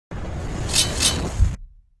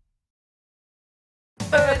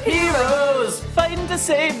Earth heroes, fighting to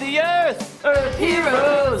save the Earth. Earth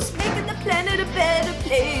heroes, making the planet a better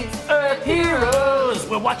place. Earth heroes,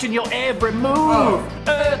 we're watching your every move.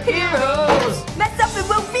 Earth heroes, mess up and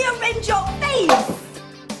we'll rearrange your face.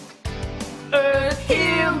 Earth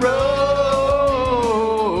heroes.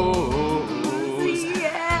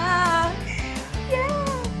 Yeah,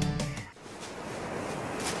 yeah.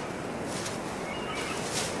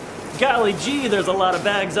 Golly gee, there's a lot of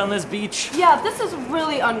bags on this beach. Yeah, this is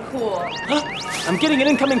really uncool. I'm getting an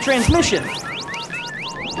incoming transmission.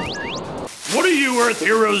 What are you Earth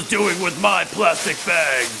heroes doing with my plastic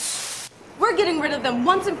bags? We're getting rid of them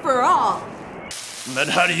once and for all. Then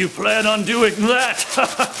how do you plan on doing that?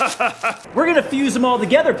 We're gonna fuse them all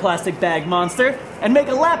together, plastic bag monster, and make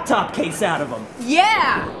a laptop case out of them.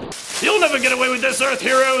 Yeah! You'll never get away with this, Earth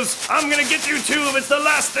heroes! I'm gonna get you too if it's the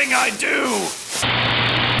last thing I do!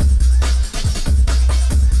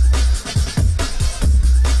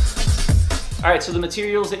 Alright, so the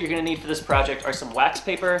materials that you're gonna need for this project are some wax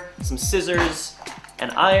paper, some scissors,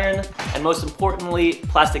 an iron, and most importantly,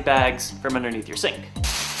 plastic bags from underneath your sink.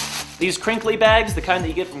 These crinkly bags, the kind that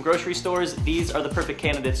you get from grocery stores, these are the perfect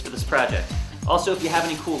candidates for this project. Also, if you have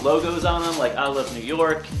any cool logos on them, like I Love New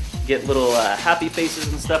York, get little happy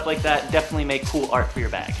faces and stuff like that, definitely make cool art for your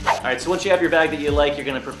bag. Alright, so once you have your bag that you like, you're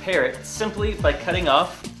gonna prepare it simply by cutting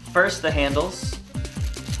off first the handles,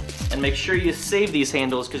 and make sure you save these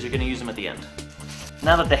handles because you're gonna use them at the end.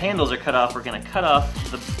 Now that the handles are cut off, we're gonna cut off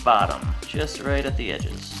the bottom, just right at the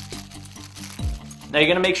edges. Now you're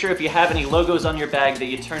gonna make sure if you have any logos on your bag that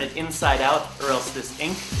you turn it inside out, or else this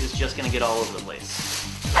ink is just gonna get all over the place.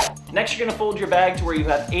 Next, you're gonna fold your bag to where you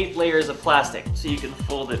have 8 layers of plastic. So you can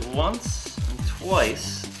fold it once and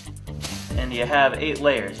twice, and you have 8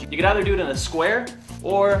 layers. You can either do it in a square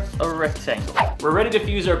or a rectangle. We're ready to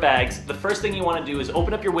fuse our bags. The first thing you wanna do is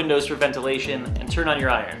open up your windows for ventilation and turn on your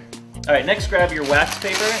iron. All right, next grab your wax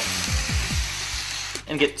paper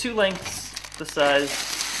and get 2 lengths the size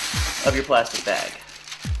of your plastic bag.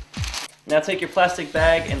 Now take your plastic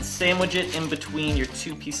bag and sandwich it in between your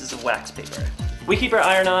 2 pieces of wax paper. We keep our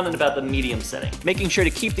iron on in about the medium setting, making sure to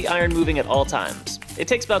keep the iron moving at all times. It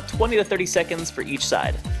takes about 20 to 30 seconds for each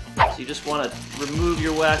side. So you just wanna remove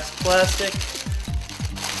your wax plastic.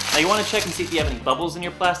 Now you wanna check and see if you have any bubbles in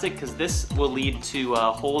your plastic, because this will lead to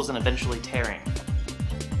holes and eventually tearing.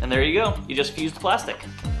 And there you go, you just fused plastic.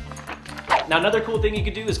 Now another cool thing you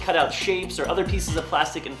could do is cut out shapes or other pieces of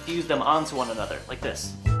plastic and fuse them onto one another, like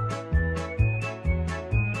this.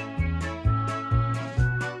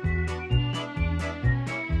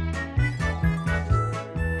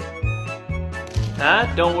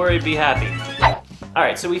 Don't worry, be happy.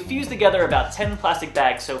 Alright, so we fused together about 10 plastic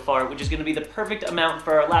bags so far, which is going to be the perfect amount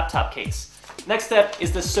for our laptop case. Next step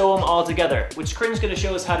is to sew them all together, which Corinne's going to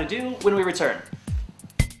show us how to do when we return.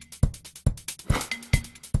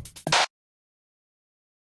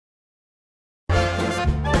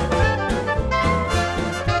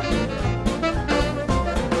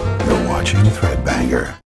 You're watching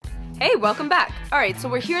Threadbanger. Hey, welcome back. Alright, so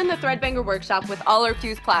we're here in the Threadbanger workshop with all our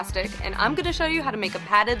fused plastic, and I'm gonna show you how to make a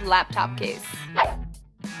padded laptop case.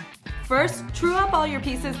 First, true up all your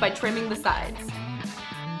pieces by trimming the sides.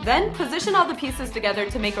 Then, position all the pieces together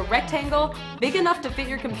to make a rectangle big enough to fit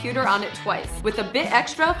your computer on it twice, with a bit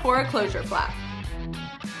extra for a closure flap.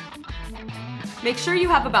 Make sure you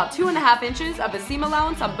have about 2.5 inches of a seam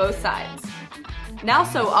allowance on both sides. Now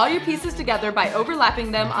sew all your pieces together by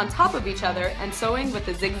overlapping them on top of each other and sewing with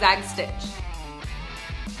a zigzag stitch.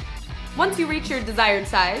 Once you reach your desired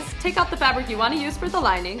size, take out the fabric you want to use for the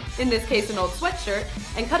lining, in this case an old sweatshirt,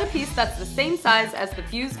 and cut a piece that's the same size as the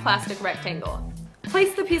fused plastic rectangle.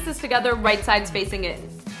 Place the pieces together right sides facing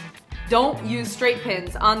in. Don't use straight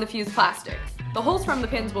pins on the fused plastic. The holes from the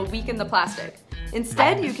pins will weaken the plastic.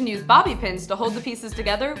 Instead, you can use bobby pins to hold the pieces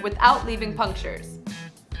together without leaving punctures.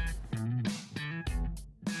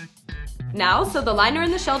 Now, sew the liner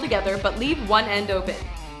and the shell together, but leave one end open.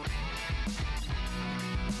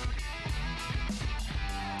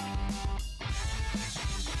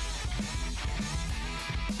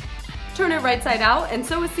 Turn it right side out and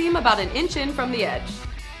sew a seam about 1 inch in from the edge.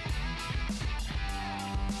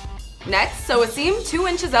 Next, sew a seam 2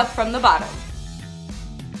 inches up from the bottom.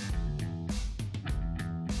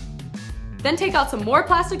 Then take out some more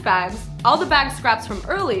plastic bags, all the bag scraps from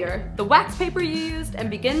earlier, the wax paper you used, and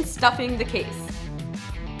begin stuffing the case.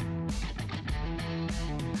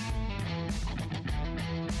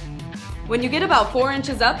 When you get about 4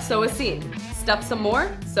 inches up, sew a seam. Stuff some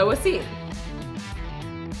more, sew a seam.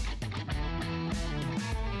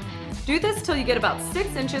 Do this till you get about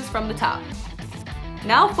 6 inches from the top.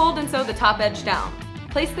 Now fold and sew the top edge down.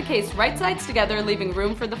 Place the case right sides together, leaving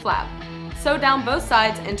room for the flap. Sew down both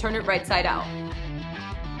sides and turn it right side out.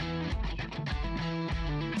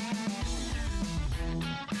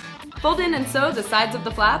 Fold in and sew the sides of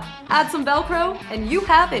the flap, add some Velcro, and you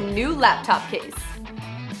have a new laptop case.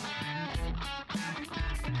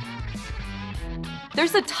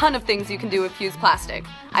 There's a ton of things you can do with fused plastic.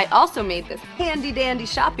 I also made this handy dandy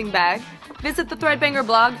shopping bag. Visit the Threadbanger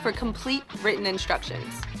blog for complete written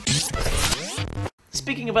instructions.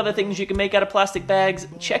 Speaking of other things you can make out of plastic bags,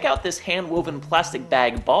 check out this hand-woven plastic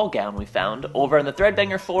bag ball gown we found over on the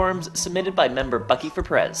Threadbanger forums submitted by member Bucky for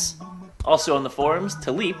Prez. Also on the forums,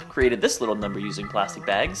 Talip created this little number using plastic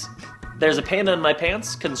bags. There's a panda in my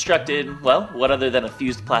pants, constructed, well, what other than a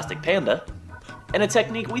fused plastic panda. And a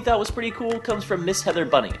technique we thought was pretty cool comes from Miss Heather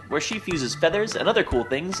Bunny, where she fuses feathers and other cool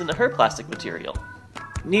things into her plastic material.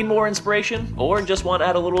 Need more inspiration, or just want to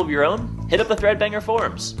add a little of your own? Hit up the Threadbanger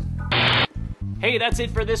forums. Hey, that's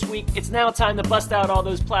it for this week. It's now time to bust out all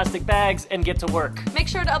those plastic bags and get to work. Make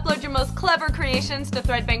sure to upload your most clever creations to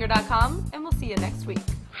threadbanger.com, and we'll see you next week.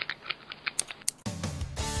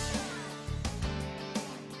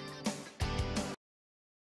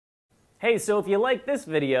 Hey, so if you like this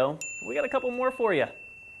video, we got a couple more for you.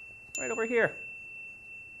 Right over here.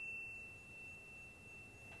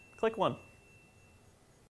 Click one.